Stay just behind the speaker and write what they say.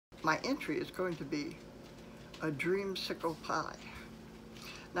my entry is going to be a Dreamscicle Pie.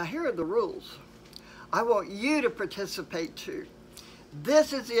 Now here are the rules. I want you to participate too.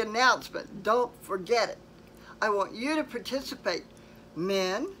 This is the announcement. Don't forget it. I want you to participate.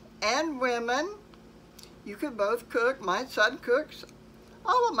 Men and women. You can both cook. My son cooks.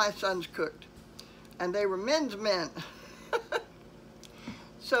 All of my sons cooked. And they were men's men.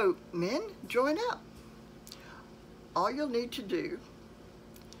 So men, join up. All you'll need to do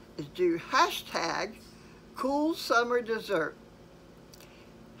is do hashtag cool summer dessert.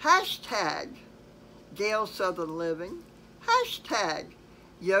 Hashtag Gail Southern Living. Hashtag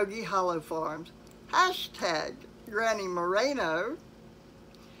Yogi Hollow Farms. Hashtag Granny Moreno.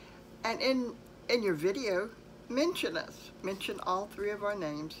 And in your video, mention us. Mention all three of our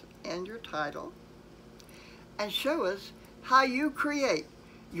names and your title. And show us how you create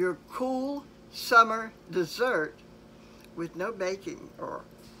your cool summer dessert with no baking or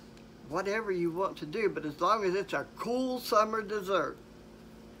whatever you want to do, but as long as it's a cool summer dessert.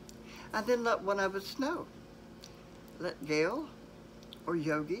 And then let one of us know. Let Gail or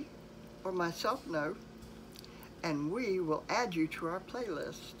Yogi or myself know, and we will add you to our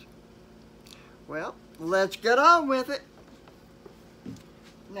playlist. Well, let's get on with it.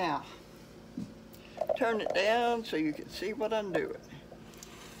 Now, turn it down so you can see what I'm doing.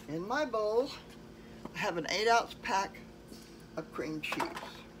 In my bowl, I have an 8-ounce pack of cream cheese.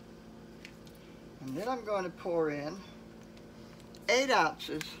 And then I'm going to pour in 8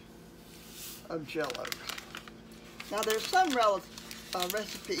 ounces of Jello. Now there's some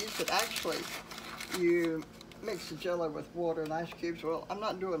recipes that actually you mix the Jello with water and ice cubes. Well, I'm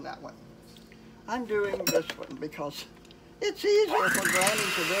not doing that one. I'm doing this one because it's easier for Granny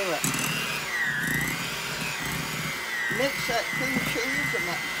to do it. Mix that cream cheese and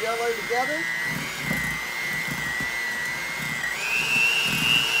that Jello together.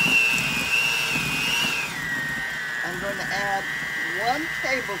 I'm going to add 1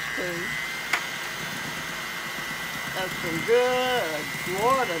 tablespoon of some good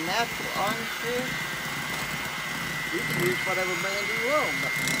Florida natural orange juice. You can use whatever brand you want,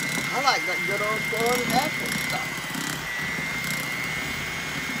 but I like that good old Florida natural stuff.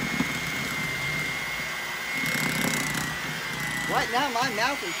 Right now my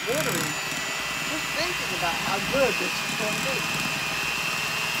mouth is watering just thinking about how good this is going to be.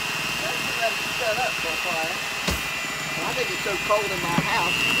 Let's let it set up for a while. I think it's so cold in my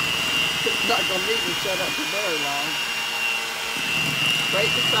house, it's not going to need to set up for very long. Straight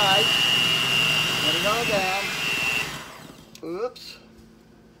to side, let it all down. Oops,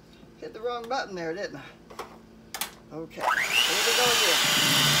 hit the wrong button there, didn't I? Okay, here we go again.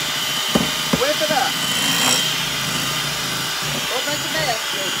 Whip it up. Don't make a mess,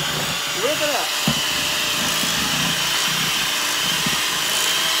 just whip it up.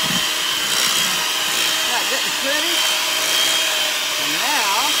 Not getting pretty. And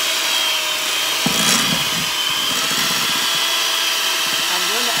now, I'm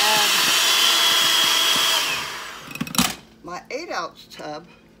going to add my 8-ounce tub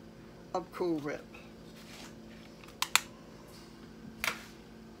of Cool Whip.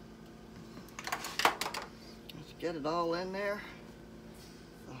 Let's get it all in there.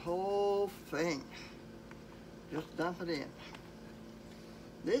 The whole thing. Just dump it in.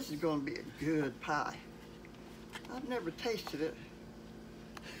 This is going to be a good pie. I've never tasted it.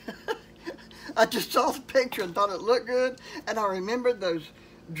 I just saw the picture and thought it looked good, and I remembered those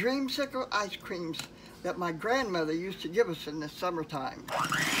Dreamscicle ice creams that my grandmother used to give us in the summertime.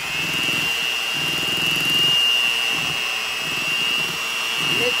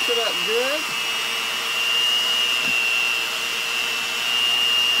 Mix it up good.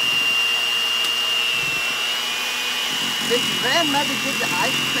 Did your grandmother give you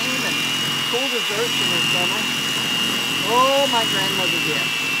ice cream and cool desserts in the summer? Oh, my grandmother did.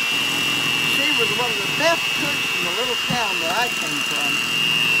 She was one of the best cooks in the little town where I came from.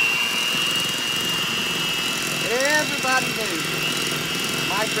 Everybody knew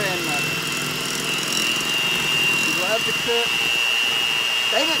my grandmother. She loved to cook.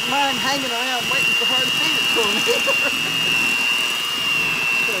 They didn't mind hanging around waiting for her to feed it to them either.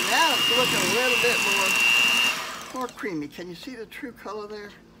 So now it's looking a little bit more creamy. Can you see the true color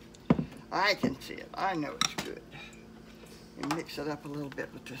there? I can see it. I know it's good. And mix it up a little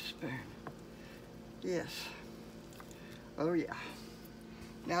bit with this spoon. Yes. Oh yeah.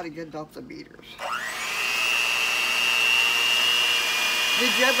 Now to get off the beaters.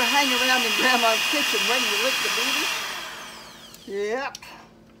 Did you ever hang around in Grandma's kitchen waiting to lick the beaters? Yep.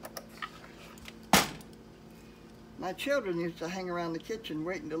 My children used to hang around the kitchen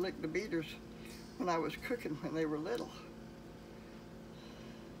waiting to lick the beaters when I was cooking when they were little.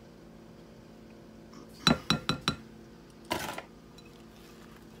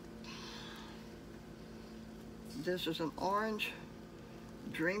 This is an orange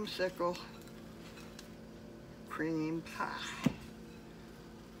Dreamscicle cream pie.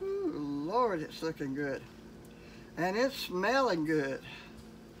 Ooh, Lord, it's looking good. And it's smelling good.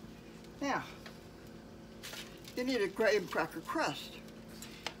 Now, you need a graham cracker crust.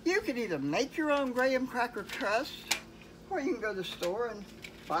 You can either make your own graham cracker crust, or you can go to the store and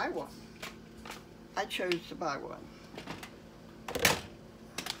buy one. I chose to buy one.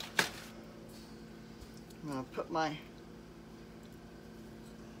 I'm going to put my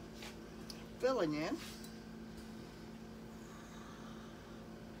filling in.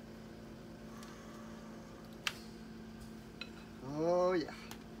 Oh yeah,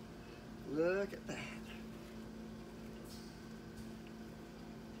 look at that.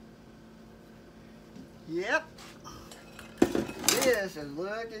 Yep, this is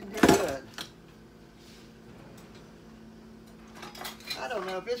looking good. I don't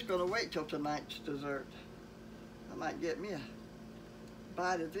know if it's going to wait till tonight's dessert. I might get me a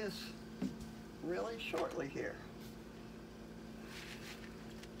bite of this really shortly here.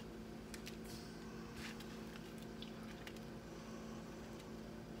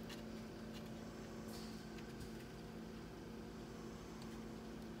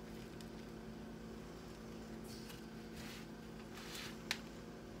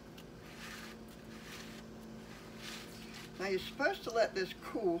 Now you're supposed to let this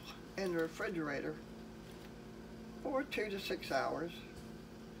cool in the refrigerator for 2 to 6 hours,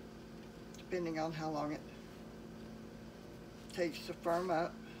 depending on how long it takes to firm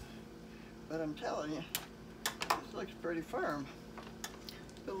up. But I'm telling you, this looks pretty firm.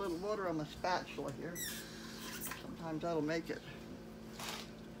 Put a little water on my spatula here. Sometimes that'll make it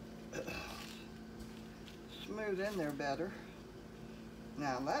smooth in there better.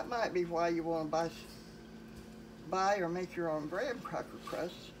 Now that might be why you want to buy or make your own graham cracker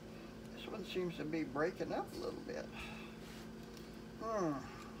crust. This one seems to be breaking up a little bit.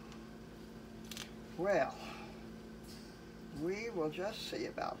 Well, we will just see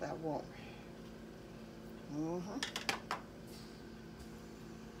about that, won't we?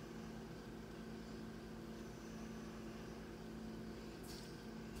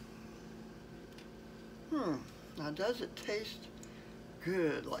 Now does it taste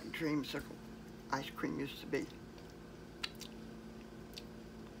good like Dreamscicle ice cream used to be?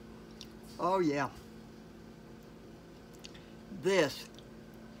 Oh yeah. This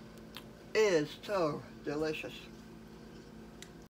is so delicious.